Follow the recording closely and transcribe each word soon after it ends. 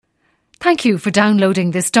Thank you for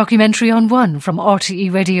downloading this documentary on One from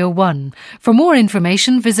RTE Radio 1. For more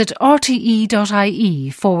information, visit rte.ie/doc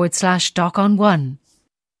on One.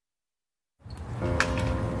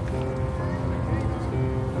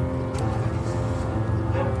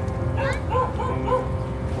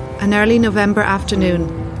 An early November afternoon,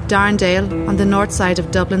 Darndale, on the north side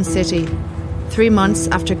of Dublin City, 3 months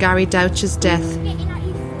after Gary Douch's death.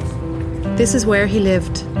 This is where he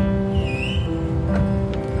lived.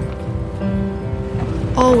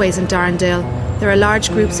 Always in Darndale, there are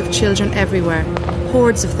large groups of children everywhere,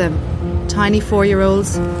 hordes of them. Tiny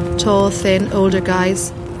 4-year-olds, tall, thin, older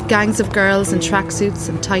guys, gangs of girls in tracksuits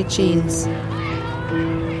and tight jeans.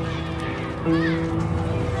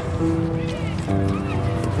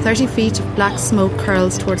 "30 feet of black smoke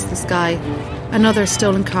curls towards the sky. Another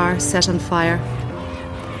stolen car set on fire.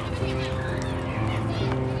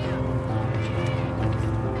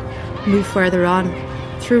 Move further on,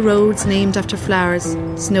 through roads named after flowers,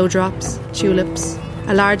 snowdrops, tulips,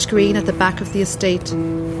 a large green at the back of the estate.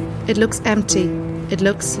 It looks empty. It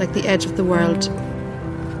looks like the edge of the world.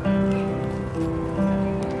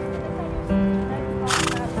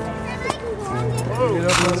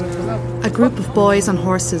 A group of boys on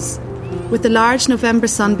horses, with the large November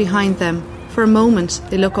sun behind them. For a moment,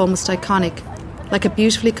 they look almost iconic, like a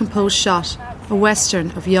beautifully composed shot, a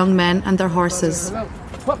western of young men and their horses.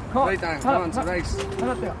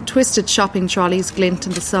 Twisted shopping trolleys glint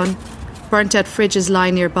in the sun. Burnt-out fridges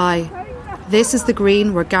lie nearby. This is the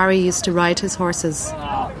green where Gary used to ride his horses.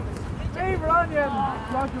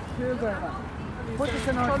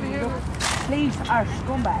 Police are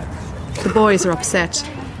scumbags. The boys are upset.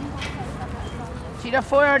 See the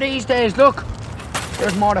fire these days, look.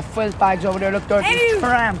 There's more of filth bags over there, look, dirty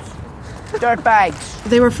trams. Dirt bags.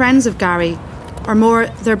 They were friends of Gary, or more,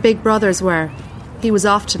 their big brothers were. He was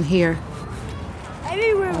often here.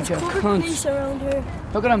 Everywhere was covered police around here.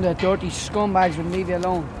 Look at them, the dirty scumbags would leave you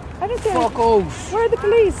alone. Fuck oaths. Where are the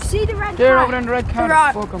police? See the red They're car? over in the red car,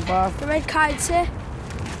 fucking bastard. The red car, see?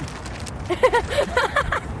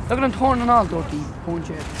 Look at them turning all dirty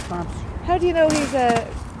punches, tramps. How do you know he's a...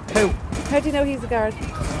 Who? How do you know he's a guard?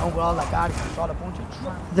 Oh, we're all like guards, it's all a bunch of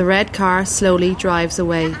tramps. The red car slowly drives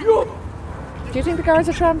away. Do you think the guards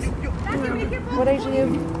are tramps? What age are you?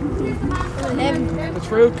 11. It's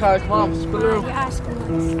rude, Carl, come on, spill it out.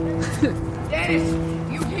 Dennis,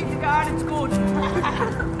 you think the garden's good?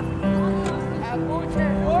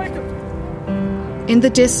 In the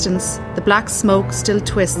distance, the black smoke still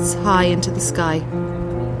twists high into the sky.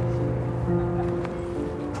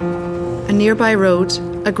 A nearby road,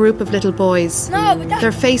 a group of little boys.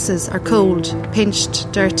 Their faces are cold,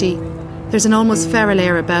 pinched, dirty. There's an almost feral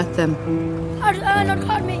air about them. Not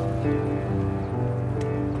caught me.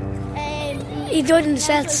 He died in the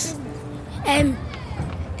cells.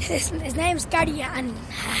 His name's Gary, and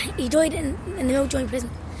he died in the Mountjoy prison.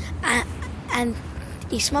 And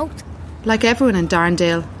he smoked. Like everyone in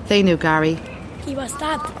Darndale, they knew Gary. He was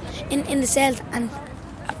stabbed in the cell and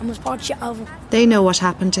was brought shit over. They know what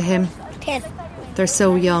happened to him. 10. They're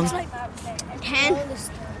so young. 10.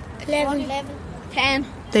 11. 10.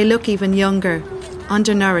 They look even younger,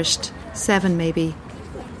 undernourished, 7 maybe.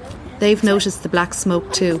 They've noticed the black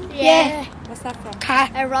smoke too. Yeah. What's that from? Car.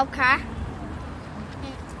 A rob car.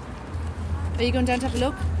 Are you going down to have a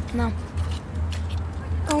look? No.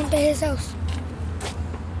 Going to his house.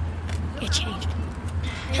 It changed.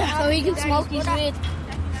 So he can smoke his weed.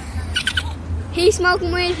 He's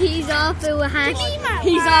smoking weed, he's off it with hash.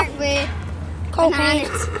 He's off with cocaine.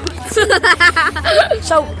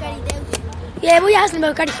 So, yeah, we asked him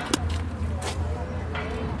about Gary.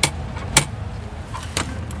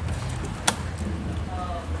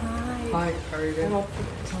 Hi, how are you doing?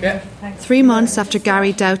 Yeah. 3 months after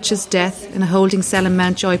Gary Douch's death in a holding cell in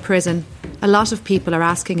Mountjoy prison, a lot of people are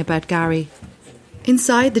asking about Gary.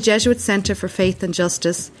 Inside the Jesuit Centre for Faith and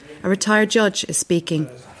Justice, a retired judge is speaking.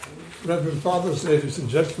 Reverend Fathers, ladies and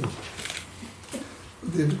gentlemen,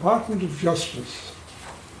 the Department of Justice,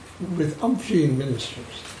 with umpteen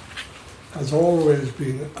ministers, has always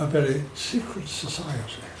been a very secret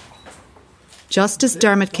society. Justice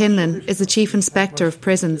Dermot Kinlan is the Chief Inspector of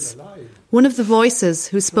Prisons, one of the voices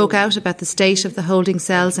who spoke out about the state of the holding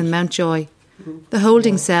cells in Mountjoy. The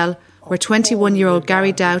holding cell where 21-year-old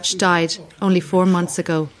Gary Douch died only 4 months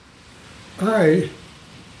ago. I,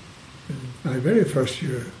 in my very first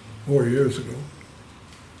year, 4 years ago,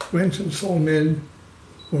 went and saw men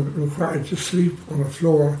who were required to sleep on a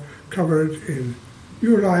floor covered in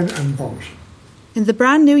urine and vomit. In the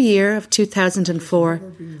brand new year of 2004,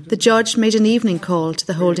 the judge made an evening call to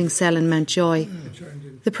the holding cell in Mountjoy.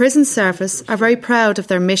 The prison service are very proud of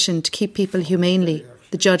their mission to keep people humanely,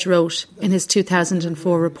 the judge wrote in his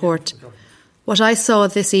 2004 report. What I saw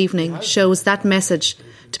this evening shows that message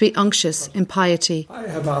to be unctuous in piety. I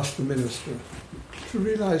have asked the Minister to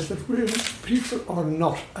realise that people are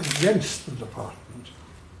not against the department.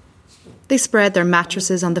 They spread their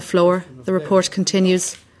mattresses on the floor, the report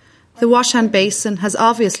continues. The wash-hand basin has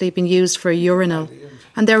obviously been used for a urinal,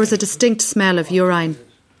 and there was a distinct smell of urine.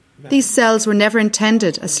 These cells were never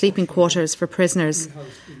intended as sleeping quarters for prisoners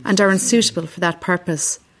and are unsuitable for that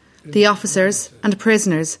purpose. The officers and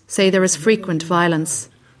prisoners say there is frequent violence.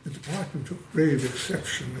 The department took grave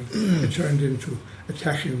exception and it turned into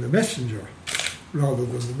attacking the messenger rather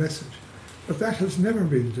than the message. But that has never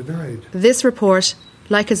been denied. This report,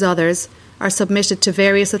 like his others, are submitted to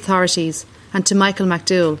various authorities and to Michael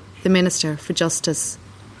McDowell, the Minister for Justice.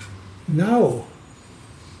 Now,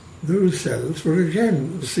 those cells were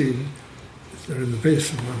again the scene, they're in the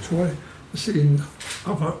basin of Mountjoy, the scene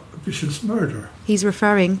of a vicious murder. He's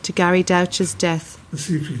referring to Gary Douch's death. The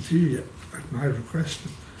CPT, at my request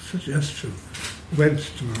and suggestion, went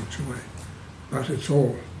to Mountjoy, but it's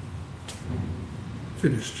all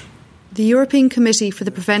finished. The European Committee for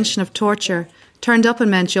the Prevention of Torture turned up in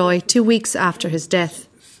Mountjoy 2 weeks after his death.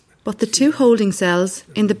 But the 2 holding cells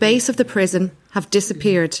in the base of the prison have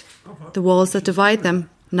disappeared. The walls that divide them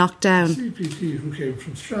knocked down. The CPT who came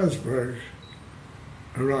from Strasbourg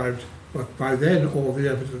arrived, but by then all the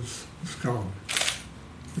evidence was gone.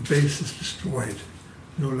 The base is destroyed,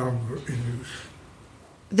 no longer in use.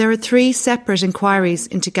 There are 3 separate inquiries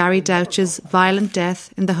into Gary Douch's violent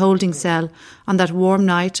death in the holding cell on that warm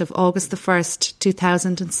night of August the 1st,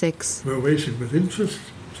 2006. We're waiting with interest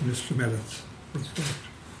to Mr. Mellett's report.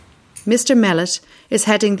 Mr. Mellett is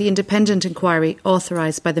heading the independent inquiry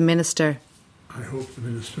authorised by the Minister. I hope the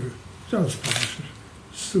Minister does publish it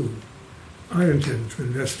soon. I intend to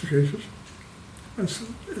investigate it as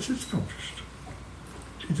soon as it's published.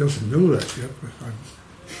 He doesn't know that yet, but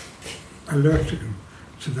I'm alerting him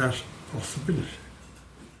to that possibility.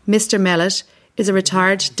 Mr. Mellett is a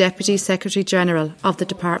retired Deputy Secretary-General of the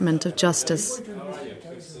Department of Justice.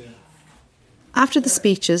 After the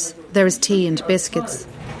speeches, there is tea and biscuits.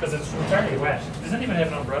 Because it's entirely wet. Does anyone have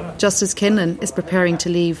an umbrella? Justice Kinlan is preparing to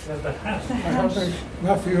leave.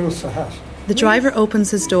 The driver opens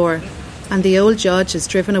his door and the old judge is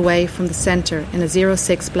driven away from the centre in a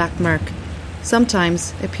 06 black Merc.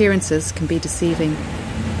 Sometimes appearances can be deceiving.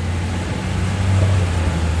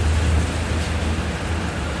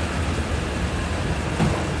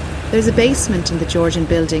 There's a basement in the Georgian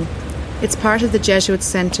building. It's part of the Jesuit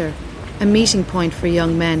Centre, a meeting point for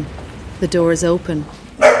young men. The door is open.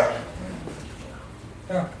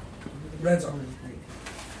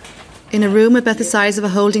 In a room about the size of a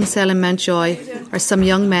holding cell in Mountjoy are some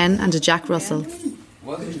young men and a Jack Russell.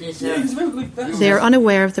 They are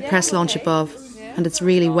unaware of the press launch above, and it's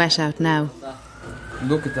really wet out now.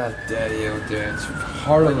 Look at that day out there, it's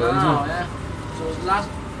horrible, isn't it? So it was last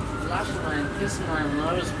night, this night when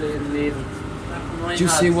I was bleeding leaving. Do you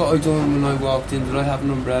see what I done when I walked in? Did I have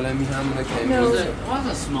an umbrella in my hand when I came in? Was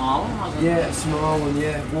it a small one? Was it? Yeah, a small one,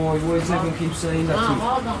 yeah. Why does everyone keep saying that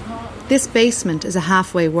to me? This basement is a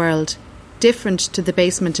halfway world, different to the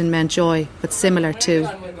basement in Mountjoy, but similar too.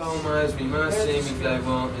 My man seen me like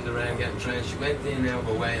in the rain getting trained. She went in out of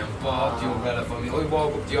her way and bought the umbrella for me. I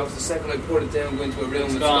walk up the office, the second I put it down, go into a room,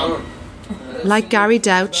 it's gone. Like Gary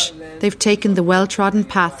Douch, they've taken the well-trodden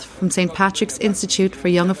path from St Patrick's Institute for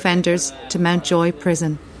Young Offenders to Mountjoy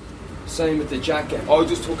Prison. Same with the jacket. I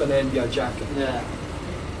just took an NBA jacket. Yeah.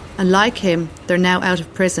 And like him, they're now out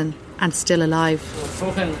of prison and still alive.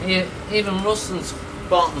 Fucking, even Rustin's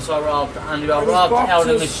bottoms were robbed, and they were robbed out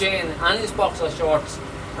of the machine, and his boxer shorts,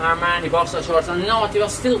 Armani boxer shorts, and you know what, they were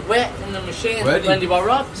still wet in the machine when they were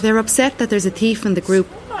robbed. They're upset that there's a thief in the group.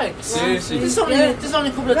 Seriously? There's only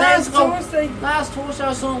a couple of days ago. Last Thursday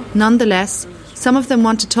or so. Nonetheless, some of them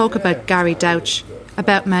want to talk about Gary Douch,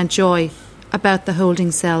 about Mountjoy, about the holding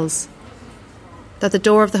cells. That the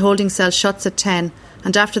door of the holding cell shuts at 10,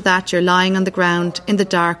 and after that you're lying on the ground in the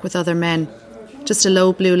dark with other men. Just a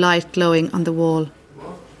low blue light glowing on the wall.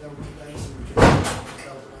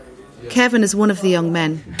 Kevin is one of the young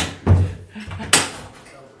men.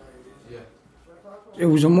 It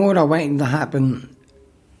was a murder waiting to happen.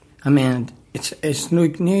 I mean, it's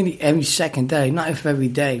like nearly every second day, not if every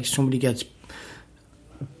day, somebody gets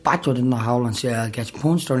battered in the holding cell, gets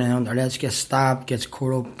punched around, or else gets stabbed, gets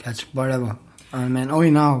cut up, gets whatever. I know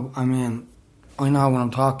what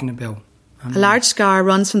I'm talking about. A large scar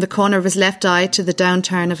runs from the corner of his left eye to the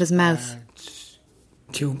downturn of his mouth.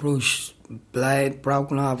 Toothbrush blade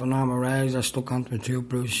broken off, and arm razor stuck onto a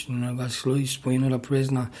toothbrush, and I got sliced by another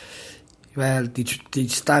prisoner. Well, they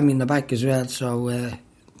stabbed me in the back as well, so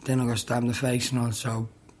then I got stabbed in the face and all, so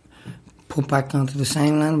put back onto the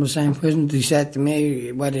same land, the same prison. They said to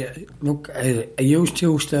me, look, are you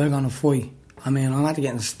still going to fight? I mean, I'm not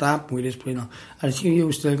getting stabbed with this, but are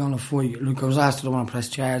you still going to fight? Look, I was asked if I want to press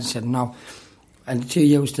charges, I said no. And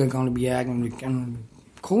you still going to be arguing, and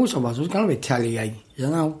of course I was going to retaliate, you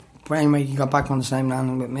know. Brian, mate, he got back on the same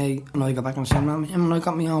land with me, and I got back on the same land with him, and I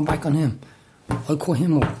got me on back on him. I cut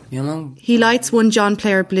him up, you know. He lights one John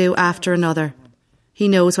Player Blue after another. He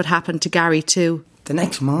knows what happened to Gary too. The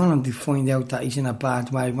next morning they find out that he's in a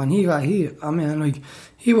bad way. When he got here, I mean, like,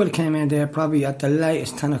 he would have came in there probably at the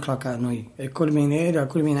latest 10 o'clock at night. It could have been 8 or it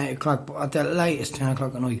could have been 8 o'clock, but at the latest 10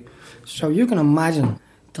 o'clock at night. So you can imagine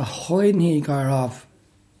the hiding he got off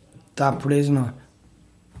that prisoner.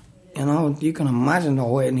 You know, you can imagine the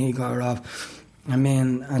hiding he got off. I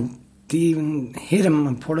mean, and they even hit him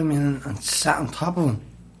and put him in and sat on top of him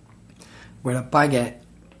with a bag of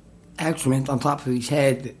excrement on top of his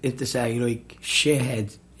head, if they say, like,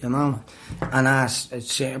 shithead, you know, and asked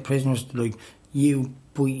certain prisoners, like, you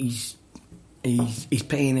put his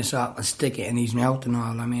penis up and stick it in his mouth and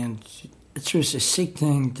all. I mean, it's just a sick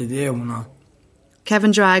thing to do, you know.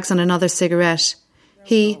 Kevin drags on another cigarette.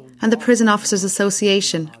 He and the Prison Officers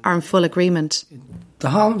Association are in full agreement. The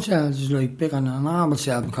holding cells is like bigger than a normal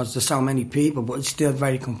cell because there's so many people, but it's still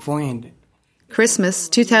very confined. Christmas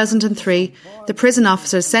 2003, the prison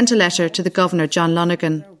officers sent a letter to the Governor, John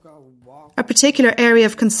Lonergan. A particular area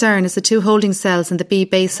of concern is the 2 holding cells in the B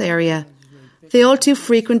base area. The all too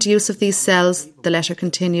frequent use of these cells, the letter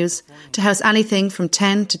continues, to house anything from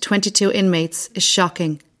 10 to 22 inmates is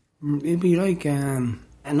shocking. It'd be like a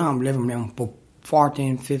normal living room, but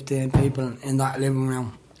 14, 15 people in that living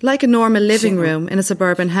room. Like a normal living room in a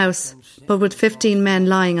suburban house, but with 15 men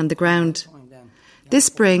lying on the ground. This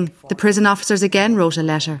spring, the prison officers again wrote a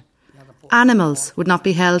letter. Animals would not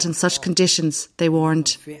be held in such conditions, they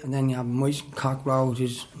warned. And then you have mice and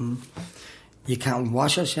cockroaches, and you can't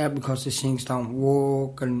wash yourself because the sinks don't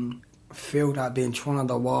work, and food that being thrown on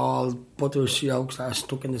the wall, butter yolks that are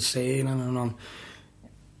stuck in the ceiling, and on.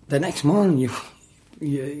 The next morning,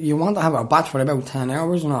 you want to have a bath for about 10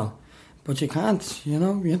 hours and all, but you can't, you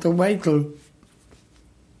know. You have to wait till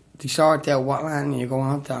to sort out what land you're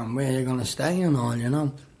going to and where you're going to stay and all, you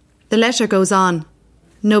know. The letter goes on.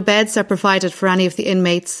 No beds are provided for any of the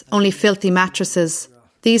inmates, only filthy mattresses.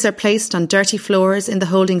 These are placed on dirty floors in the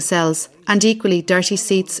holding cells and equally dirty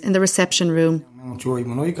seats in the reception room.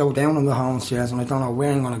 When I go down in the holding cells and I don't know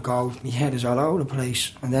where I'm going to go, my head is all over the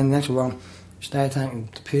place. And then the next one, start taking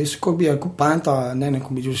the piss. It could be a good banter, and then it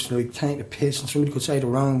could be just like taking the piss, and somebody could say the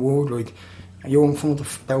wrong word, like, you're in front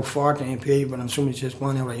of about 14 people and somebody just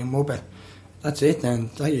going out like a muppet. That's it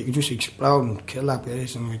then. You could just explode and kill that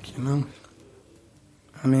person, like, you know.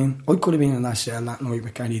 I mean, I could have been in that cell that night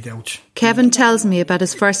with Gary Douch. Kevin tells me about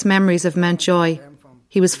his first memories of Mountjoy.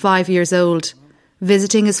 He was 5 years old,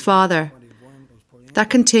 visiting his father.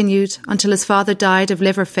 That continued until his father died of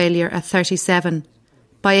liver failure at 37.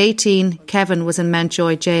 By 18, Kevin was in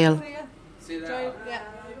Mountjoy jail.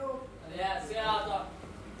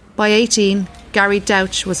 By 18, Gary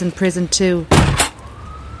Douch was in prison too.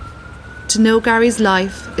 To know Gary's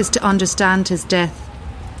life is to understand his death,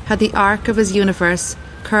 how the arc of his universe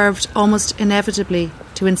curved almost inevitably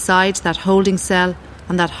to inside that holding cell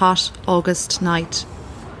on that hot August night.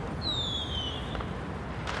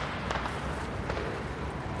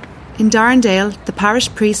 In Darndale, the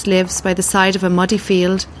parish priest lives by the side of a muddy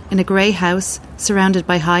field in a grey house surrounded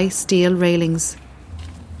by high steel railings.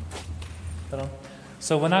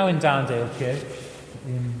 So we're now in Darndale Church.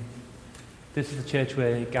 This is the church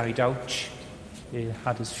where Gary Douch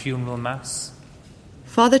had his funeral mass.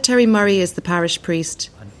 Father Terry Murray is the parish priest.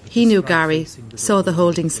 He knew Gary, saw the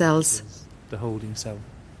holding cells. The holding cell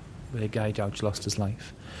where Gary Douch lost his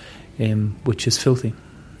life, which is filthy,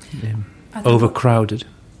 overcrowded.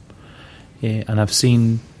 And I've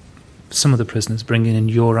seen some of the prisoners bringing in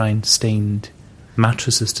urine-stained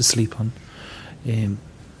mattresses to sleep on.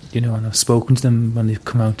 You know, and I've spoken to them when they've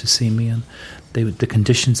come out to see me, and the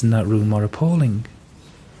conditions in that room are appalling.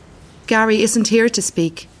 Gary isn't here to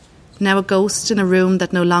speak, now a ghost in a room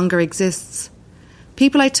that no longer exists.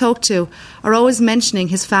 People I talk to are always mentioning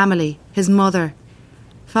his family, his mother.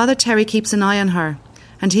 Father Terry keeps an eye on her,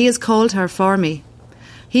 and he has called her for me.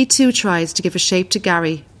 He too tries to give a shape to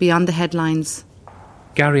Gary beyond the headlines.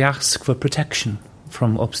 Gary asked for protection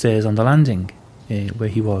from upstairs on the landing where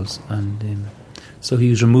he was, and so he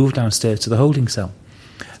was removed downstairs to the holding cell,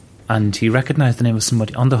 and he recognised the name of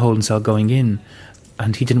somebody on the holding cell going in,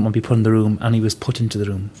 and he didn't want to be put in the room, and he was put into the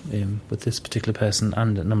room with this particular person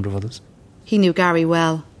and a number of others. He knew Gary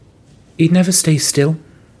well. he'd never stay still.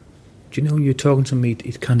 Do you know, you're talking to him,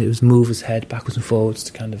 he'd was move his head backwards and forwards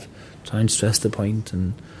to kind of try and stress the point,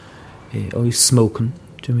 and always smoking.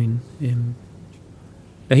 Do you mean?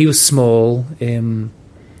 Now he was small,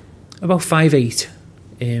 about 5'8",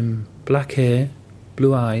 black hair,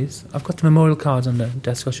 blue eyes. I've got the memorial cards on the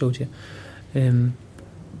desk I showed you.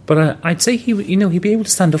 But I'd say he'd be able to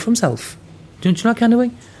stand up for himself. Do you know that kind of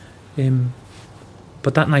way?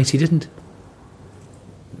 But that night he didn't.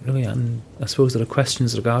 Really, and I suppose there are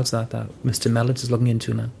questions regards that Mr. Mellett is looking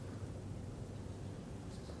into now.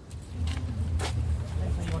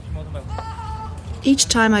 Each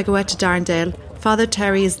time I go out to Darndale, Father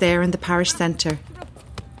Terry is there in the parish centre.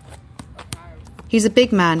 He's a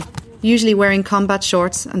big man, usually wearing combat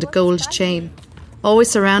shorts and a gold chain, always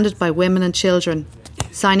surrounded by women and children,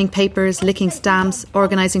 signing papers, licking stamps,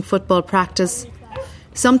 organising football practice.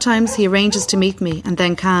 Sometimes he arranges to meet me and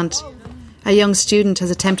then can't. A young student has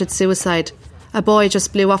attempted suicide. A boy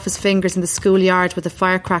just blew off his fingers in the schoolyard with a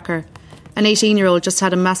firecracker. An 18-year-old just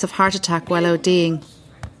had a massive heart attack while ODing.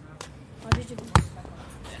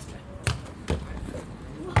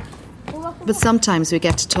 But sometimes we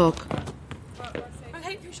get to talk.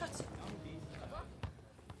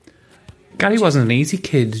 Gary wasn't an easy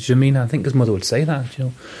kid. Do you mean? I think his mother would say that.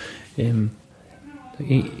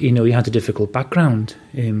 He had a difficult background,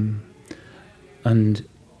 and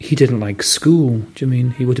he didn't like school. Do you mean?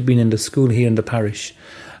 He would have been in the school here in the parish,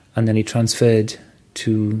 and then he transferred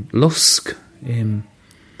to Lusk.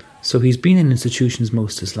 So he's been in institutions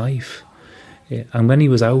most of his life. And when he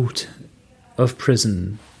was out of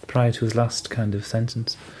prison, prior to his last kind of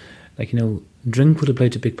sentence, drink would have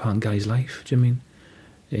played a big part in Gary's life. Do you mean?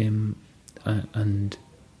 And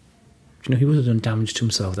he would have done damage to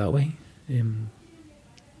himself that way.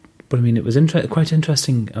 But I mean, it was quite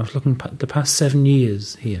interesting. I was looking at the past 7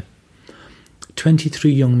 years here.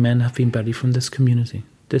 23 young men have been buried from this community,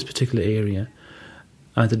 this particular area,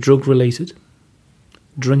 either drug-related,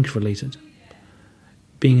 drink-related,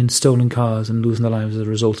 being in stolen cars and losing their lives as a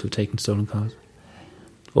result of taking stolen cars,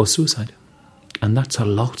 or suicide. And that's a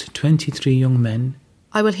lot. 23 young men.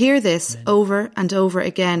 I will hear this over and over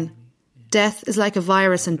again. Death is like a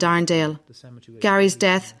virus in Darndale. Gary's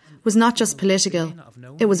death was not just political,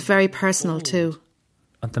 it was very personal too.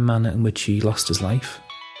 At the manner in which he lost his life.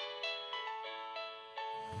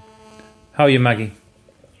 How are you, Maggie?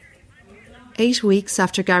 8 weeks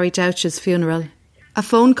after Gary Douch's funeral, a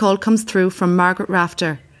phone call comes through from Margaret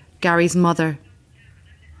Rafter, Gary's mother.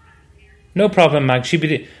 No problem, Mag.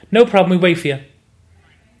 No problem, we wait for you.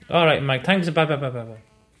 All right, Mag, thanks. Bye.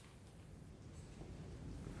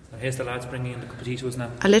 Here's the lads bringing in the cup of tea to us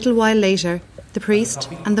now. A little while later, the priest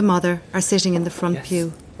and the mother are sitting in the front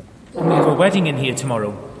pew. We have a wedding in here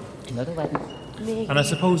tomorrow. Another wedding. And I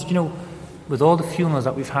suppose, with all the funerals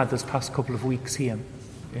that we've had this past couple of weeks here,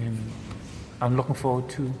 I'm looking forward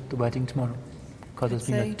to the wedding tomorrow. Because it's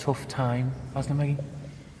been a tough time, hasn't it, Maggie?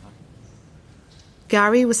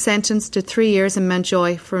 Gary was sentenced to 3 years in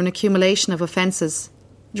Mountjoy for an accumulation of offences: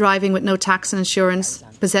 driving with no tax and insurance,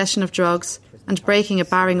 possession of drugs, and breaking a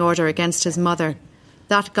barring order against his mother.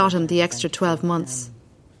 That got him the extra 12 months.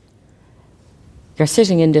 You're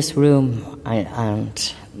sitting in this room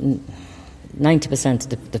and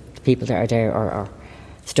 90% of the people that are there are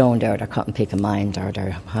stoned out, or cotton picking mind, or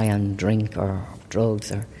they're high on drink or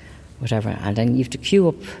drugs or whatever. And then you have to queue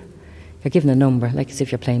up. You're given a number, like as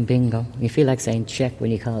if you're playing bingo. You feel like saying check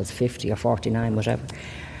when you call it 50 or 49, whatever.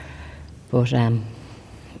 But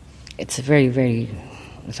it's a very, very...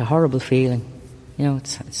 It's a horrible feeling.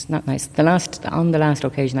 It's not nice. On the last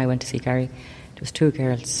occasion I went to see Gary, there was 2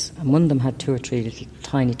 girls, and one of them had 2 or 3 little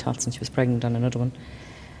tiny tots, and she was pregnant on another one.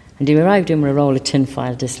 And they arrived in with a roll of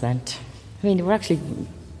tinfoil this length. I mean, they were actually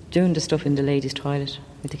doing the stuff in the ladies' toilet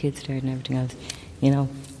with the kids there and everything else,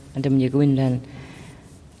 And then when you go in, then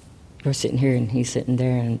you're sitting here and he's sitting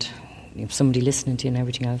there, and you have somebody listening to you and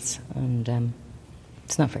everything else. And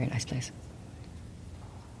it's not a very nice place.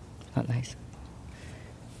 It's not nice.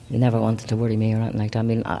 He never wanted to worry me or anything like that. I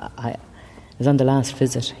mean, I was on the last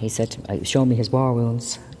visit. He said, show me his war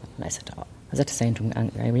wounds. And I said, I was at the saying to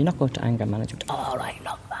him, you're not going to anger management. Oh, all right,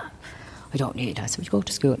 look, man, I don't need that. I said, would you go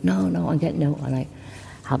to school? No, I'm getting out. And I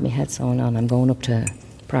had my head sewn on. I'm going up to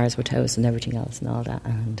Priorswood House and everything else and all that.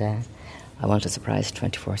 And I want a surprise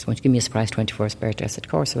 24th. Won't you give me a surprise 24th birthday? I said,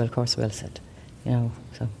 of course I will. I said,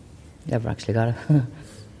 so never actually got it.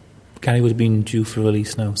 Gary would have been due for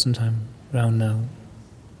release now, sometime around now.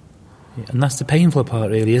 Yeah, and that's the painful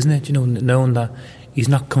part, really, isn't it? Knowing that he's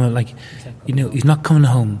not coming, he's not coming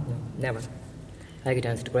home. Never. I go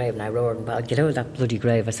down to the grave and I roared, but get out of that bloody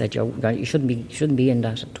grave. I said, you shouldn't be in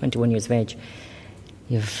that at 21 years of age.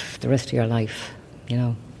 you've the rest of your life, you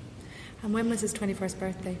know. And when was his 21st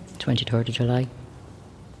birthday? 23rd of July.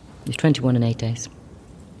 He was 21 in 8 days.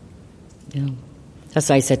 You know, that's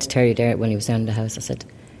what I said to Terry there when he was down in the house. I said,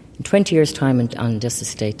 in 20 years' time on this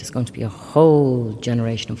estate, there's going to be a whole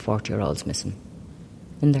generation of 40-year-olds missing.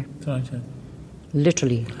 In there. Right, yeah.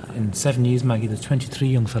 Literally. In 7 years, Maggie, there's 23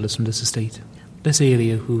 young fellas from this estate, this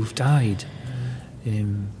area, who've died.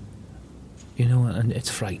 You know, and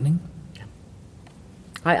it's frightening.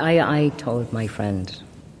 I told my friend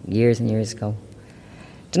years and years ago,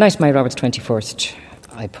 the night of my Robert's 21st,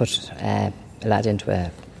 I put a lad into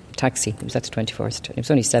a taxi. It was at the 21st. It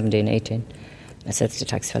was only 17, 18. I said to the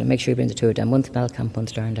taxi fella, make sure you bring the two of them, one to Belcamp, one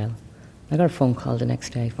to Darndale. I got a phone call the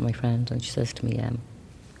next day from my friend, and she says to me,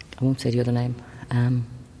 I won't say the other name,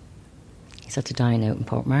 he's had to dine out in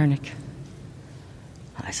Portmarnock.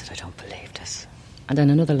 And I said, I don't believe this. And then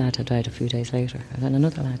another lad had died a few days later, and then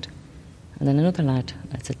another lad. And then another lad.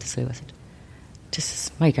 I said to Sue, I said,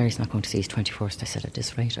 my Gary's not going to see his 21st. I said, at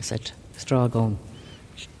this rate, I said, straw going,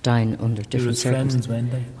 dying under different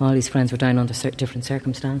circumstances. All his friends were dying under different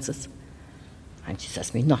circumstances. And she says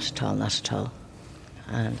to me, not at all, not at all.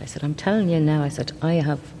 And I said, I'm telling you now, I said,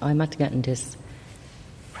 I'm at getting this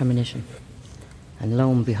premonition. And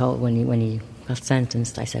lo and behold, when he got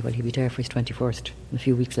sentenced, I said, well, he'll be there for his 21st.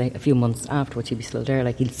 And a few months afterwards, he'll be still there,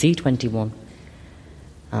 like he'll see 21.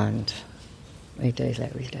 And 8 days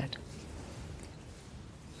later, he's dead.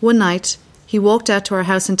 One night, he walked out to our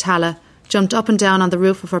house in Tala, jumped up and down on the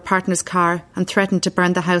roof of her partner's car and threatened to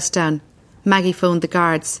burn the house down. Maggie phoned the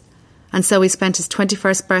guards. And so he spent his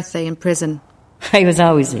 21st birthday in prison. I was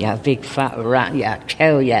always, big fat rat,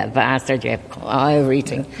 cow, bastard,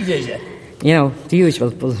 everything. Yeah. You know, the usual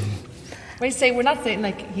bull. When you say, we're not saying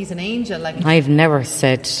like he's an angel. Like I've never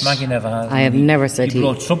said... Maggie never has. I have never said he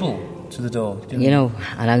brought trouble to the door. You know,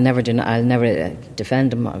 and I'll never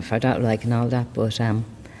defend him for that, like, and all that, but...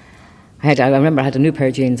 I remember I had a new pair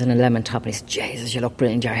of jeans and a lemon top, and he said, Jesus, you look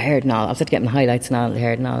brilliant, your hair and all. I was getting highlights and all, the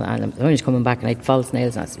hair and all, and I was only coming back and I had false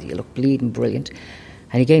nails, and I said, you look bleeding brilliant.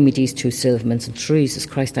 And he gave me these two Silvermans, and Jesus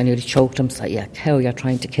Christ, I nearly choked him. So, cow, you're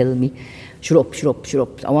trying to kill me. Shut up.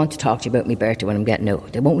 I want to talk to you about my birthday when I'm getting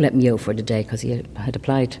out. They won't let me out for the day, because he had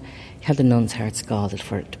applied, he had the nun's heart scalded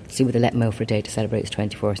for it. See, would they let him out for a day to celebrate his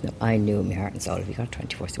 24th? No, I knew in my heart and soul if he got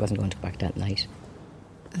 24th, he wasn't going to go back that night.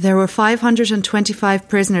 There were 525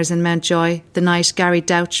 prisoners in Mountjoy the night Gary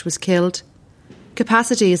Douch was killed.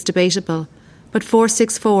 Capacity is debatable, but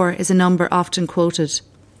 464 is a number often quoted.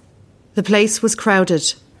 The place was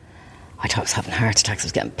crowded. I thought I was having heart attacks, I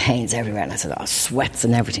was getting pains everywhere, and I said, sweats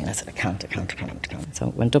and everything. I said, I can't. So I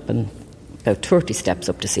went up and about 30 steps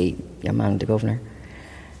up to see your man, the governor,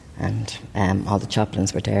 and all the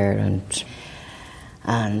chaplains were there, and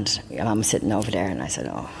your man was sitting over there, and I said,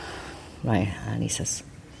 oh, right, and he says,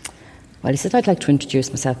 I'd like to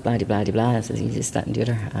introduce myself, blah, blah, blah, blah. I says, he's this, that and the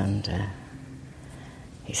other. And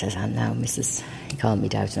he says, and now, Mrs. He called me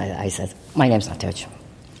Douch, and I said, my name's not Douch.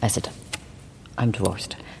 I said, I'm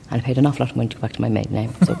divorced. And I paid an awful lot of money to go back to my maiden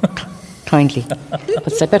name. So, kindly.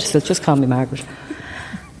 But I better still just call me Margaret.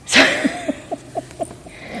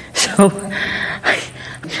 So but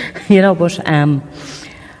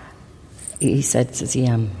he said,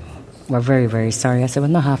 we're very, very sorry. I said, well,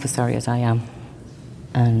 not half as sorry as I am.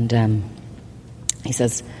 And he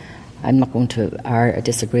says, I'm not going to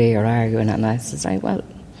disagree or argue. And I said,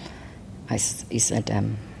 he said,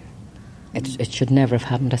 it should never have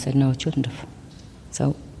happened. I said, no, it shouldn't have.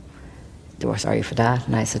 So they were sorry for that.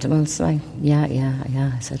 And I said, well, it's like, yeah.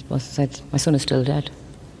 I said, my son is still dead,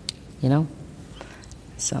 you know.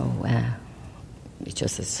 So it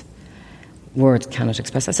just is, words cannot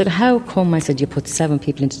express. I said, how come, I said, you put 7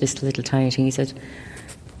 people into this little tiny thing? He said,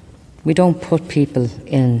 we don't put people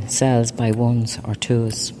in cells by ones or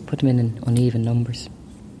twos, put them in uneven numbers.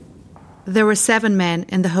 There were 7 men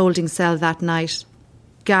in the holding cell that night.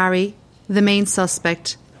 Gary, the main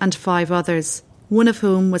suspect, and 5 others, one of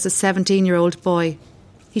whom was a 17-year-old boy.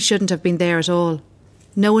 He shouldn't have been there at all.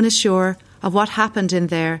 No one is sure of what happened in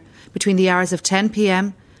there between the hours of 10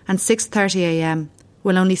 p.m. and 6:30 a.m,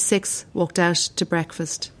 when only 6 walked out to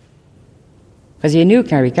breakfast. Because you knew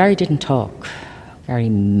Gary didn't talk. Gary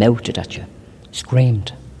mouthed at you,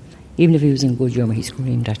 screamed. Even if he was in good humour, he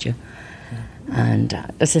screamed at you. And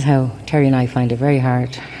this is how Terry and I find it very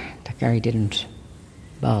hard that Gary didn't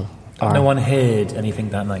bawl. No one heard anything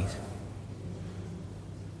that night.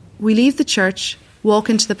 We leave the church, walk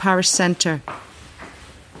into the parish centre.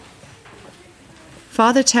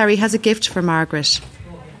 Father Terry has a gift for Margaret.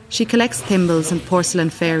 She collects thimbles and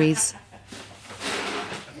porcelain fairies.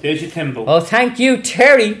 There's your thimble. Oh, thank you,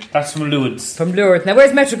 Terry. That's from Lourdes. From Lourdes. Now,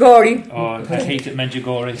 where's Medjugorje? Oh, I hate it,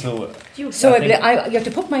 Medjugorje, so... You have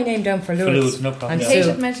to put my name down for Lourdes. For Lourdes, no problem. And hate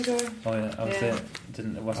it, Medjugorje. Oh, yeah, I was there.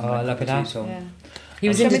 It wasn't look at that. So. Yeah. He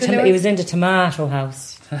was in the tomato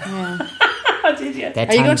house. Yeah. Did you?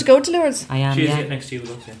 Are you going to go to Lourdes? I am, Tuesday next to you,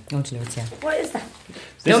 we'll go to. Going to Lourdes, yeah. What is that?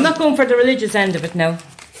 No, I'm not going for the religious end of it now.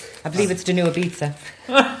 I believe it's the new Ibiza.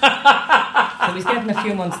 So he's getting a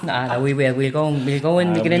few months now. No, we will. We'll go in,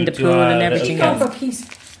 we'll get in the pool and everything Go else. for peace.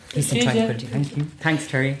 Peace and tranquility. Thank you. Thanks,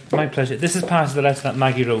 Terry. My pleasure. This is part of the letter that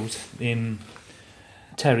Maggie wrote.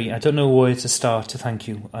 Terry, I don't know where to start to thank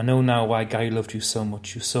you. I know now why Guy loved you so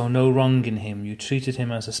much. You saw no wrong in him. You treated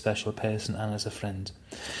him as a special person and as a friend.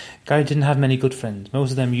 Guy didn't have many good friends.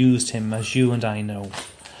 Most of them used him, as you and I know.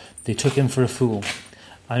 They took him for a fool.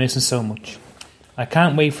 I miss him so much. I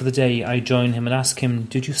can't wait for the day I join him and ask him,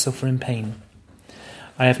 did you suffer in pain?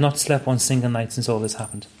 I have not slept one single night since all this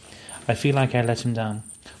happened. I feel like I let him down.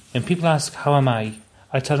 When people ask, how am I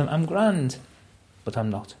tell them I'm grand. But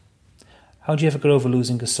I'm not. How do you ever get over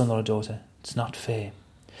losing a son or a daughter? It's not fair.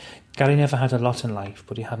 Gary never had a lot in life,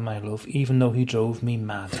 but he had my love, even though he drove me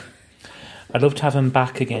mad. I'd love to have him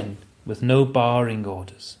back again, with no barring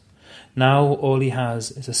orders. Now all he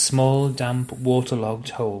has is a small, damp, waterlogged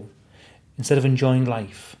hole. Instead of enjoying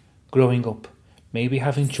life, growing up, maybe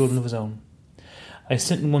having children of his own. I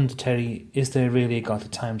sit and wonder, Terry, is there really a God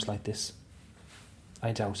at times like this?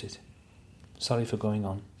 I doubt it. Sorry for going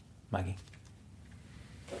on, Maggie.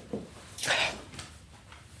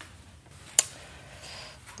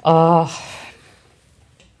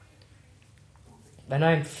 When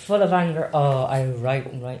I'm full of anger, I write.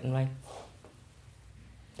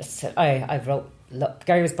 I wrote. Look,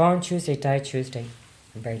 Gary was born Tuesday, died Tuesday.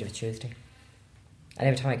 I'm buried with Tuesday. And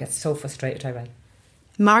every time I get so frustrated, I write.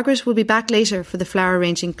 Margaret will be back later for the flower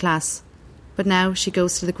arranging class, but now she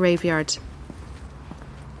goes to the graveyard.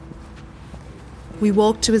 We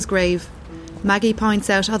walk to his grave. Maggie points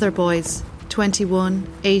out other boys, 21,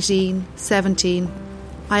 18, 17.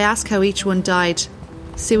 I ask how each one died.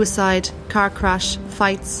 Suicide, car crash,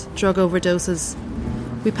 fights, drug overdoses.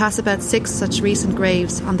 We pass about 6 such recent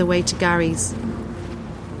graves on the way to Gary's.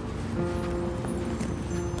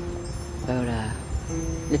 About a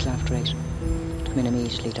little after 8, it came in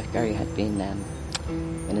immediately that Gary had been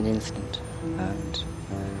in an incident, and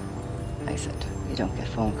I said, you don't get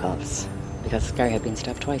phone calls, because Gary had been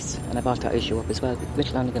stabbed twice, and I brought that issue up as well with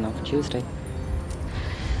Mitchell Lanigan on Tuesday.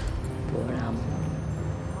 But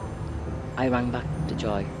I rang back to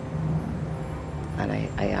Joy, and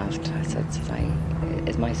I asked, I said,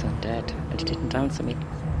 is my son dead? And he didn't answer me.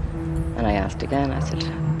 And I asked again, I said,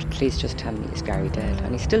 please just tell me, is Gary dead?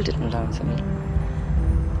 And he still didn't answer me.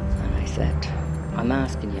 And I said, I'm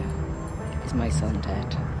asking you, is my son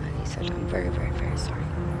dead? And he said, I'm very, very, very sorry.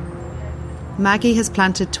 Maggie has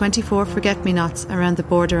planted 24 forget-me-nots around the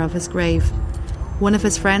border of his grave. One of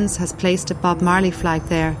his friends has placed a Bob Marley flag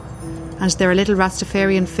there, and there are little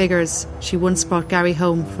Rastafarian figures she once brought Gary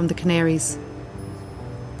home from the Canaries.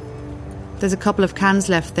 There's a couple of cans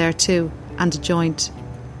left there too, and a joint.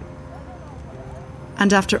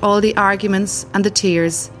 And after all the arguments and the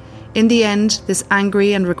tears, in the end, this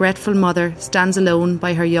angry and regretful mother stands alone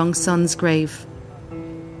by her young son's grave.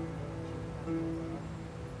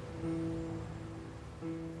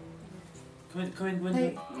 Come in.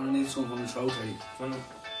 Hey. I need something on the throat,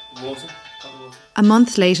 Water? A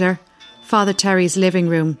month later, Father Terry's living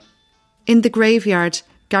room. In the graveyard,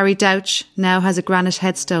 Gary Douch now has a granite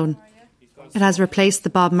headstone. It has replaced the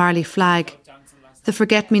Bob Marley flag. The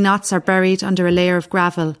forget-me-nots are buried under a layer of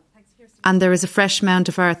gravel, and there is a fresh mound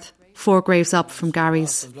of earth 4 graves up from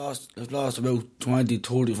Gary's. I've lost about 20,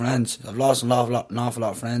 30 friends. I've lost an awful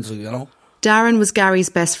lot of friends, you know. Darren was Gary's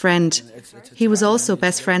best friend. He was also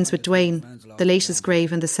best friends with Dwayne, the latest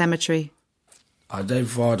grave in the cemetery. The day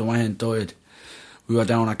before Dwayne died, we were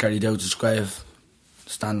down at Gary Douch's grave,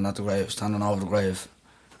 standing over the grave.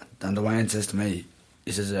 And Dwayne says to me,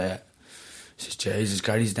 he says, Jesus,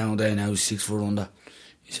 Gary's down there now, he's 6 foot under.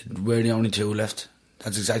 He said, we're the only 2 left.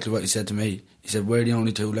 That's exactly what he said to me. He said, we're the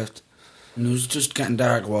only 2 left. And it was just getting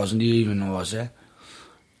dark, it was, in the evening it was, yeah.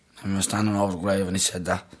 And we were standing over the grave and he said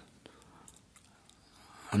that.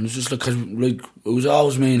 And it was just like, it was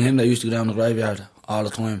always me and him that used to go down the graveyard all the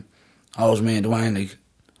time. Always me and Dwayne,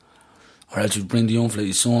 or else you'd bring the young fella,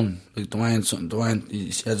 his son, like Dwayne,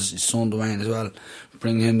 he says his son Dwayne as well,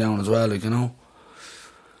 bring him down as well, you know.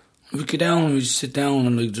 We'd go down and we'd sit down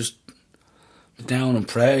and just sit down and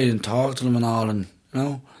pray and talk to them and all, and you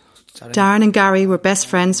know. Darren and Gary were best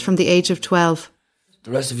friends from the age of 12.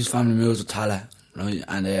 The rest of his family moved to Tala, right?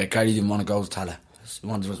 And Gary didn't want to go to Tala. He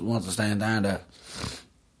wanted to stay in down there.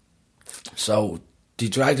 So they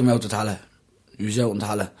dragged him out to Tala. He was out in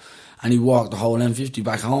Tala. And he walked the whole M50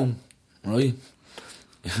 back home, right?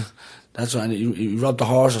 That's right. He robbed the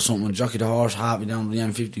horse or something, jockeyed the horse halfway down the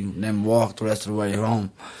M50, and then walked the rest of the way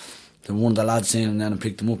home. Then one of the lads seen him then and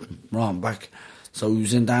picked him up and brought him back. So he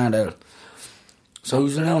was in Darndale. So he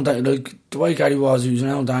was around that, like, the way Gary was, he was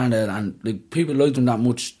around Darndale, and like, people liked him that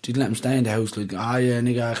much, they'd let him stay in the house, like, yeah,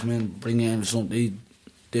 nigga, come in, bring in something,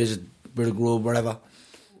 there's a bit of grub, whatever.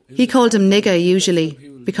 He called him nigger usually,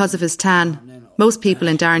 because of his tan. Most people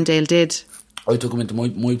in Darndale did. I took him into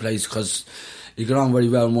my place, because he got on very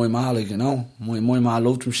well with my ma, like, you know. My ma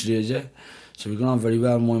loved him, she did, yeah. So he got on very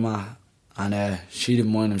well with my ma, and she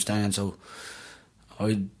didn't mind him staying, so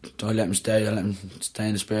I let him stay. I let him stay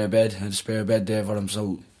in the spare bed. I had a spare bed there for him.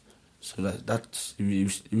 So that's he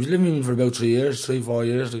was living with me for about 3-4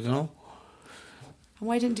 years, like, you know. And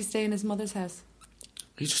why didn't he stay in his mother's house?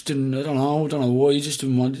 He just didn't. I don't know why. He just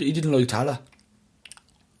didn't want. He didn't like Tala,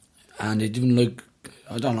 and he didn't like.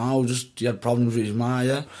 I don't know. Just he had problems with his ma.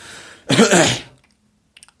 Yeah.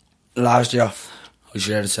 Last year, I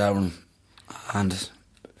shared a cell with him, and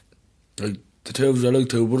like the two of us are like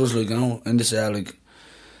two brothers, like, you know, in the cell, like.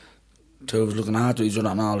 Two of us looking after each other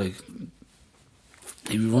and all, like,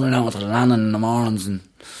 he'd be running out to the landing in the mornings and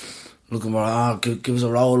looking for, give us a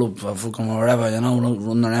roll up or fucking whatever, you know, like,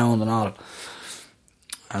 running around and all.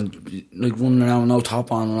 And, like, running around with no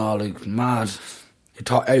top on and all, like, mad.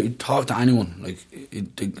 He'd talk to anyone, like,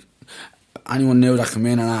 anyone knew that come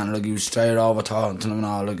in and that, like, he was straight over talking to them and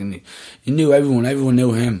all, like, and he knew everyone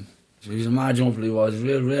knew him. So he was a mad jumper, he was,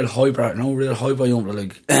 real hyper, you know, real hyper jumper,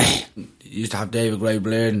 like. He used to have David Gray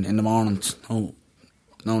blading in the mornings. No,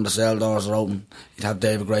 the cell doors are open. He'd have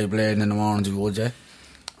David Gray blading in the mornings, he would, yeah.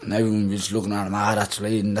 And everyone was just looking at him, that's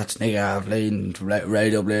bleeding, that's nigger bleeding,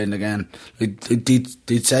 radio bleeding again. Like,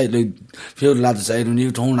 they'd say, like, a few of the lads say, when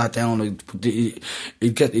you turn that down, like,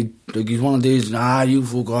 he's one of these, you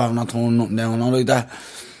fuck off, I'm not turning nothing down, not like that.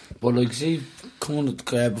 But, like, see, coming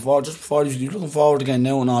before he was looking forward to getting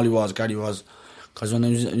out and all he was, Gary was. Because when I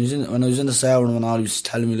was in the cell and all, he was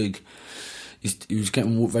telling me, like, he was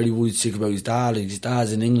getting very worried sick about his dad. Like, his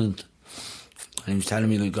dad's in England, and he was telling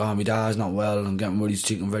me, like, my dad's not well, I'm getting worried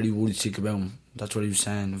sick, I'm very worried sick about him. That's what he was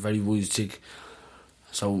saying, very worried sick.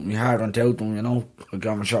 So my heart went out to him, you know. I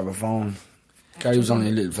got him a shot of a phone. Gary was only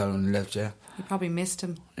a little fella when he left, yeah. You probably missed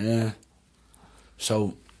him. Yeah.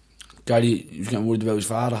 So Gary, he was getting worried about his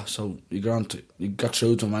father, so he got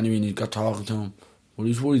through to him anyway, and he got talking to him. But he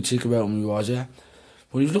was worried sick about him, he was, yeah.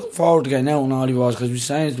 But he was looking forward to getting out and all, he was, because he was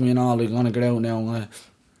saying to me and all, like, I'm going to get out now, I'm going to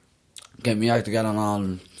get me act together and all,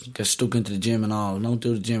 and get stuck into the gym and all, not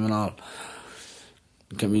do the gym and all.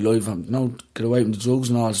 Get me life, get away from the drugs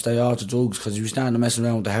and all, stay off the drugs, because he was starting to mess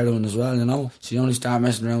around with the heroin as well, you know. So he only started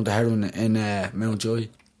messing around with the heroin in Mountjoy.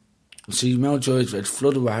 See, Mountjoy, it's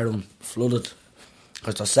flooded with heroin, flooded.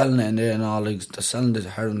 Because they're selling it in there and all, like, they're selling the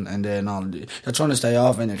heroin in there and all. You're trying to stay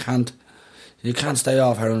off and you can't. You can't stay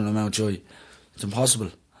off heroin in Mountjoy. It's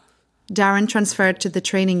impossible. Darren transferred to the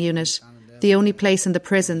training unit, the only place in the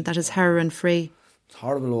prison that is heroin free. It's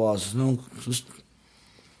horrible it was, just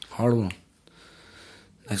horrible.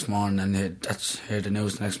 Next morning, and heard the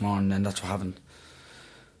news the next morning, and that's what happened.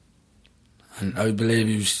 And I believe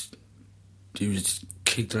he was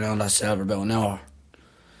kicked around that cell for about an hour.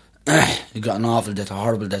 He got an awful death, a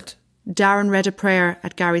horrible death. Darren read a prayer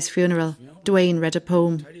at Gary's funeral. Dwayne read a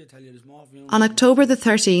poem. On October the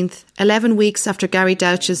 13th, 11 weeks after Gary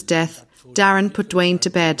Douch's death, Darren put Dwayne to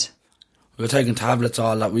bed. We were taking tablets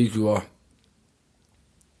all that week, we were.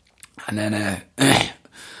 And then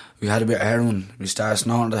we had a bit of heroin. We started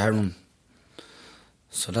snorting the heroin.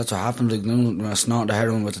 So that's what happens, like, when I snort the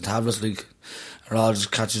heroin with the tablets, like, it all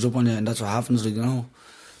just catches up on you, and that's what happens, like, you know.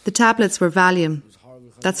 The tablets were Valium.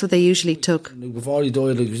 That's what they usually took. Like, before he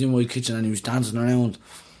died, like, he was in my kitchen and he was dancing around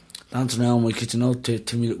my kitchen out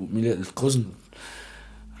to my little cousin.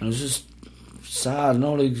 And it was just sad, you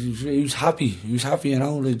know, like, he was happy. He was happy, you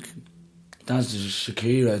know, like, dancing to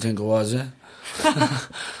Shakira, I think it was, yeah.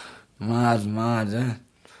 mad, yeah.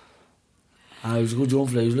 And he was a good young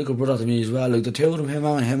fella. He was like a brother to me as well. Like, the two of them,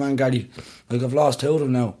 him and Gary. Like, I've lost two of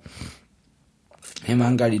them now. Him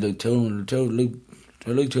and Gary, like,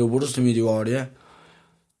 they're like two brothers to me, they are, yeah.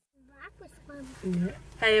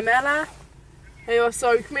 Hey, Mela. Hey, oh,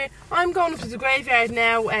 sorry, come here. I'm going up to the graveyard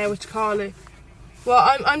now, what you call it.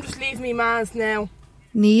 Well, I'm just leaving me man's now.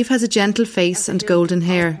 Niamh has a gentle face and golden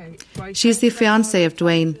hair. She's the fiancée of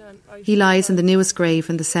Dwayne. He lies in the newest grave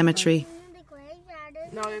in the cemetery.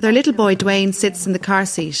 Their little boy Dwayne sits in the car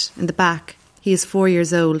seat in the back. He is 4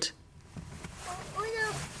 years old.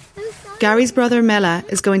 Gary's brother Mella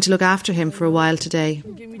is going to look after him for a while today.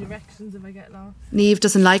 Give me directions if I get lost. Niamh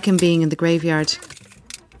doesn't like him being in the graveyard.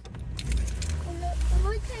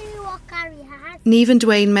 Niamh and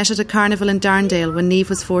Dwayne met at a carnival in Darndale when Niamh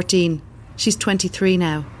was 14. She's 23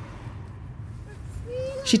 now.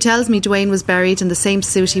 She tells me Dwayne was buried in the same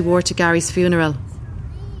suit he wore to Gary's funeral.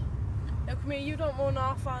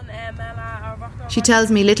 She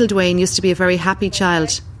tells me little Dwayne used to be a very happy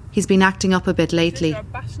child. He's been acting up a bit lately.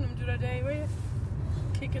 Bashing him the other day, were you?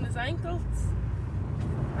 Kicking his ankles.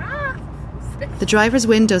 The driver's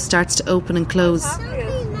window starts to open and close.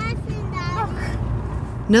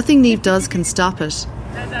 Nothing Niamh does can stop it.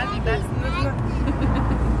 Daddy messing, isn't it?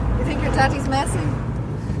 You think your daddy's messing?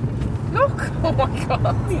 Look! Oh my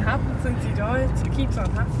god, it happened since he died. It keeps on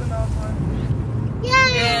happening all the time.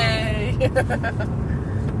 Yay!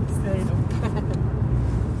 Stayed up.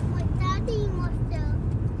 My daddy must have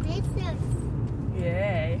missed us.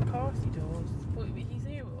 Yeah, of course he does. But he's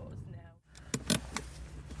here with us now.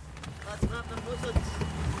 That's nothing but it.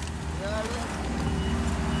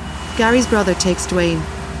 Gary's brother takes Dwayne.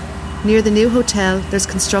 Near the new hotel, there's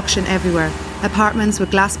construction everywhere. Apartments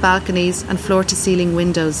with glass balconies and floor-to-ceiling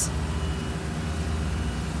windows.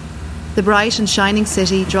 The bright and shining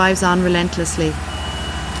city drives on relentlessly.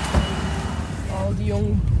 All the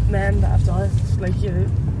young men that have died, like you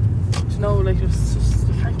know, like it's just,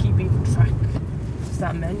 you can't keep even track. There's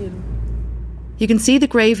that many of them. You can see the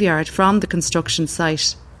graveyard from the construction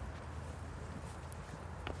site.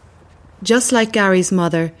 Just like Gary's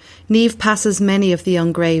mother, Niamh passes many of the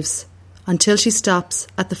young graves until she stops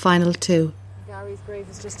at the final two. Gary's grave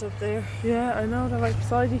is just up there. Yeah, I know, they're right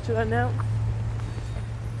beside each other now.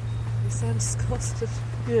 You sound disgusted.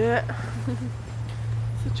 Yeah.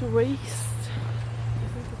 Such a waste.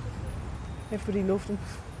 Everybody loved him.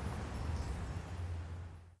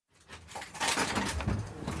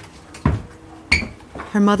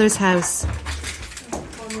 Her mother's house.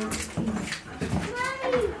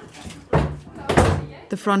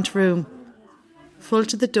 The front room, full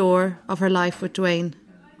to the door of her life with Dwayne,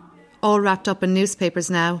 all wrapped up in newspapers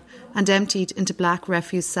now and emptied into black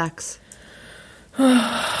refuse sacks.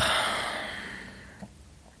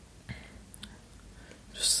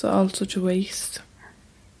 Just all such a waste.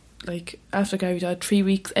 Like, after Gary died, 3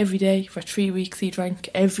 weeks, every day, for 3 weeks he drank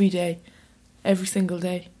every day, every single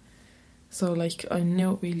day. So, like, I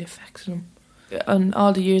know it really affected him. And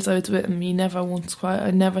all the years I was with him, he never once cried.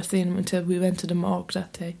 I'd never seen him until we went to the morgue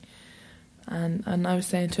that day. And I was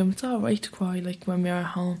saying to him, it's all right to cry, like, when we're at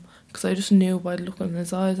home. Because I just knew by looking in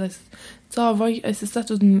his eyes. I said, it's all right. I said,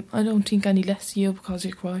 I don't think any less of you because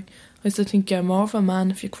you cry. I said, I think you're more of a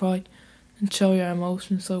man if you cry and show your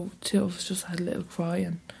emotions. So two of us just had a little cry.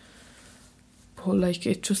 But, like,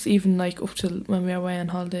 it just even, like, up till when we were away on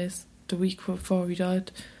holidays, the week before he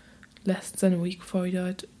died, less than a week before he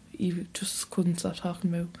died, he just couldn't stop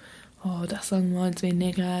talking about, oh, that song reminds me of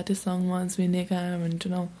nigger, this song reminds me of nigger, and,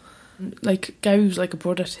 you know, like, Gary was like a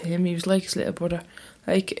brother to him. He was like his little brother.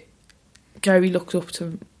 Like, Gary looked up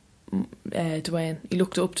to Dwayne. He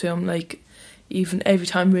looked up to him, like, even every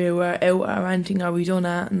time we were out or anything, or we done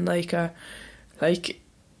that, and like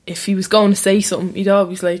if he was going to say something, he'd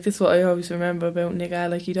always, like, this is what I always remember about nigger,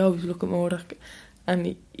 like, he'd always look at Murdoch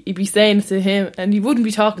and he'd be saying it to him, and he wouldn't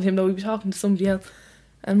be talking to him though, he'd be talking to somebody else,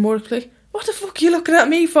 and Murdoch like, what the fuck are you looking at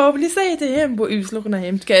me for? Will you say it to him? But he was looking at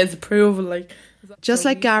him to get his approval, like. Just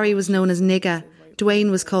like Gary was known as Nigga, Dwayne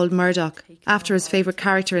was called Murdoch, after his favourite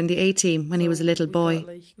character in the A-Team when he was a little boy.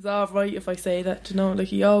 It's alright if I say that, you know, like,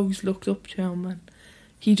 he always looked up to him, and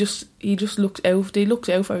he just looked out, they looked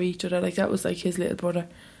out for each other, like, that was like his little brother.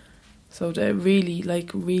 So they really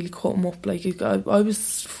cut him up, like, I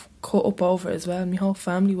was cut up over it as well, my whole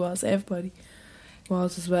family was, everybody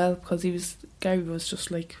was as well, because Gary was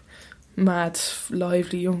just like mad,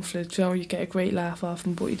 lively young fella, you know, you get a great laugh off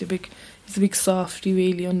him, but he's a big softy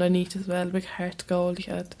really underneath as well, a big heart of gold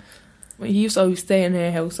he had. He used to always stay in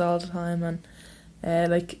her house all the time,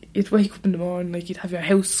 and like, you'd wake up in the morning, like, you'd have your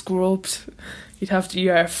house scrubbed, you'd have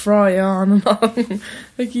your fry on and all.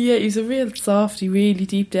 Like, yeah, he's a real softy, really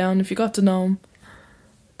deep down, if you got to know him.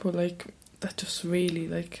 But, like, that just really,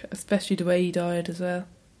 like, especially the way he died as well.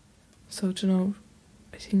 So, you know,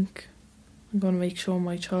 I think I'm going to make sure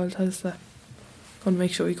my child has that. I'm going to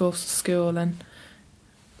make sure he goes to school and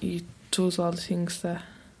he does all the things that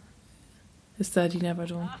his daddy never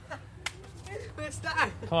done.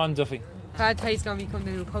 Come on, Duffy. Father's going to become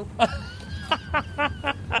the new Pope.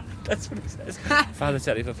 That's what he says. Father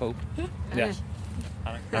Teddy for Pope. Yeah.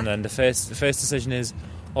 And then the first decision is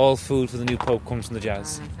all food for the new Pope comes from the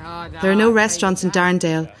Jazz. There are no restaurants in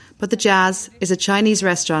Darndale, but the Jazz is a Chinese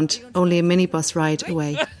restaurant only a minibus ride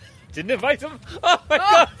away. Didn't invite him. Oh my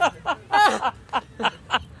God.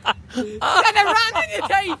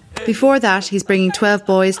 Before that, he's bringing 12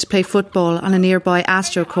 boys to play football on a nearby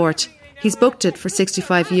Astro court. He's booked it for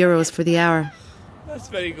 €65 for the hour. That's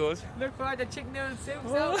very good. Look for the chicken noodle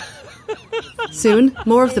soup. Soon,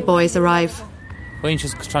 more of the boys arrive. Wayne's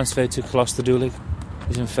just transferred to Closterdulig.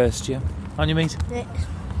 He's in first year. Aren't you, mate? Yeah.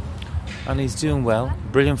 And he's doing well.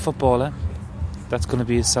 Brilliant footballer. That's going to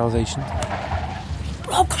be his salvation.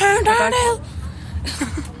 Rob Clark Darnell.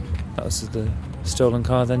 That was the stolen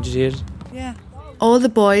car then, did you hear it? Yeah. All the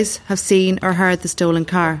boys have seen or heard the stolen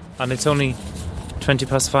car. And it's only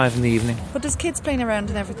 5:20 in the evening. But there's kids playing around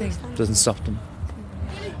and everything. Doesn't stop them.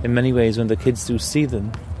 In many ways, when the kids do see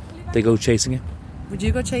them, they go chasing it. Would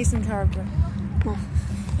you go chasing car? No.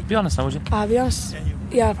 Be honest now, would you? I'll be honest.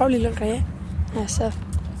 Yeah, I'll probably look at it myself.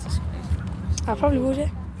 I probably would, yeah.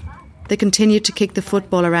 They continue to kick the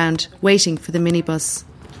football around, waiting for the minibus.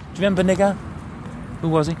 Do you remember Nigger? Who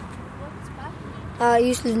was he? I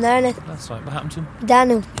used to live in Ireland. That's right. What happened to him?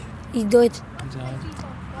 Daniel. He died. He died.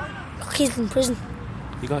 He's in prison.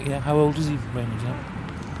 You got, yeah. How old is he, Raymond?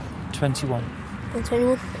 21. I'm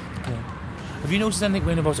 21. Yeah. Have you noticed anything,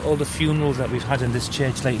 Wayne, about all the funerals that we've had in this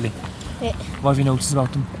church lately? Yeah. What have you noticed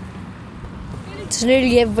about them? There's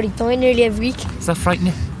nearly everybody dying nearly every week. Does that frighten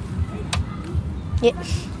you? Yeah.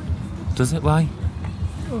 Does it? Why?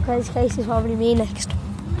 Because case is probably me next.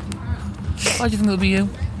 Why do you think it'll be you?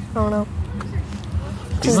 I don't know.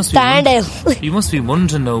 You must, you must be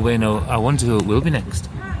wondering though, Wayne, I wonder who it will be next.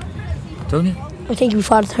 Don't you? I think you'll be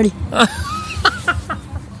Father 30.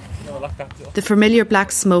 The familiar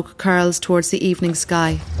black smoke curls towards the evening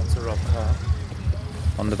sky. That's a Rob car.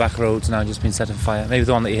 On the back roads now, just been set on fire. Maybe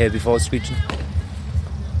the one that you heard before screeching.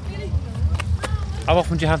 How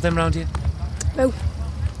often do you have them round here? No.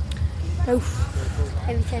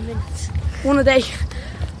 Every 10 minutes. One a day.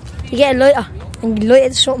 You get a lighter and you light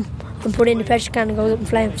it something and put it in the pressure can and it goes up in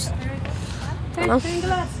flames. I know.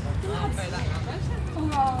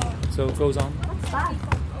 So it goes on.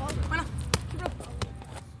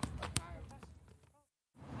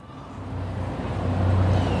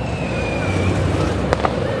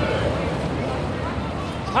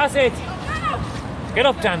 Pass it! Get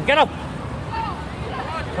up, Dan, get up!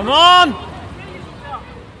 Come on!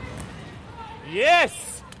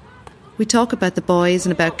 Yes! We talk about the boys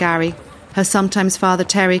and about Gary, how sometimes Father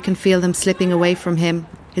Terry can feel them slipping away from him,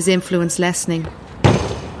 his influence lessening.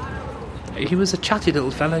 He was a chatty little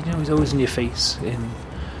fella, you know, he was always in your face,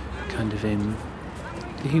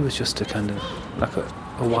 he was just a kind of, like a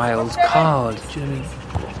wild card, do you know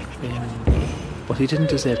what I mean? But he didn't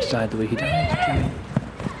deserve to die the way he died, do you know what I mean?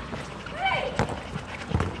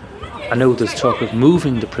 I know there's talk of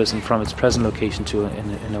moving the prison from its present location to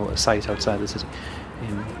a site outside the city.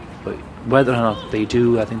 But whether or not they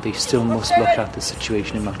do, I think they still must look at the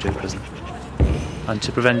situation in Mountjoy Prison. And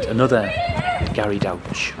to prevent another Gary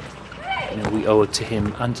Douch, we owe it to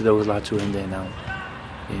him and to those lads who are in there now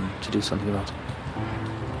to do something about it.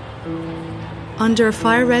 Under a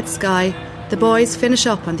fire-red sky, the boys finish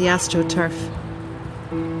up on the AstroTurf.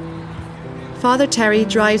 Father Terry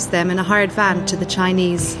drives them in a hired van to the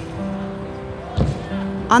Chinese.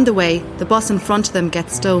 On the way, the bus in front of them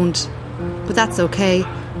gets stoned. But that's okay.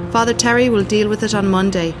 Father Terry will deal with it on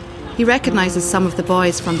Monday. He recognises some of the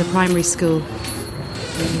boys from the primary school.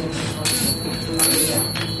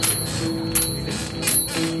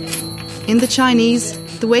 In the Chinese,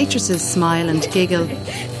 the waitresses smile and giggle.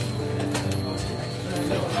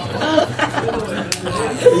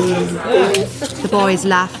 The boys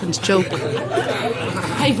laugh and joke.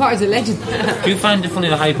 Harry Potter's a legend. Do you find it funny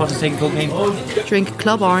that Harry Potter's taking cocaine? Drink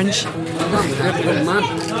Club Orange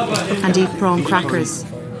and eat prawn crackers.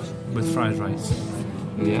 With fried rice.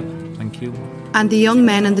 Yeah, thank you. And the young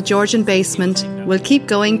men in the Georgian basement will keep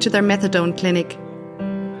going to their methadone clinic.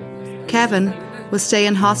 Kevin will stay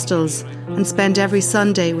in hostels and spend every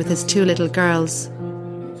Sunday with his 2 little girls.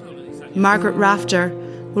 Margaret Rafter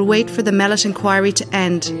will wait for the Mellett inquiry to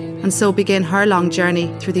end and so begin her long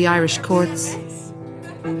journey through the Irish courts.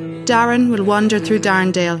 Darren will wander through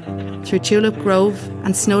Darndale, through Tulip Grove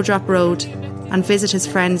and Snowdrop Road and visit his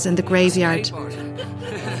friends in the graveyard.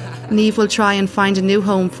 Niamh will try and find a new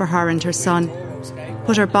home for her and her son,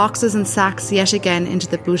 put her boxes and sacks yet again into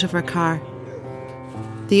the boot of her car.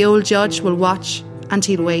 The old judge will watch and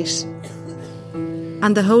he'll wait.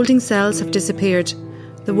 And the holding cells have disappeared,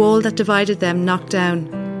 the wall that divided them knocked down.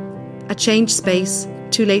 A changed space,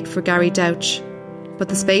 too late for Gary Douch, but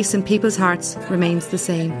the space in people's hearts remains the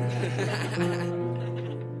same.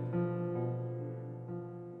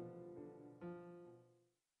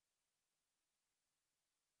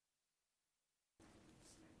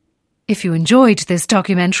 If you enjoyed this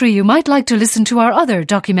documentary, you might like to listen to our other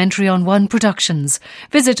Documentary on One productions.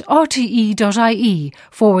 Visit rte.ie/Doc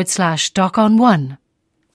on One.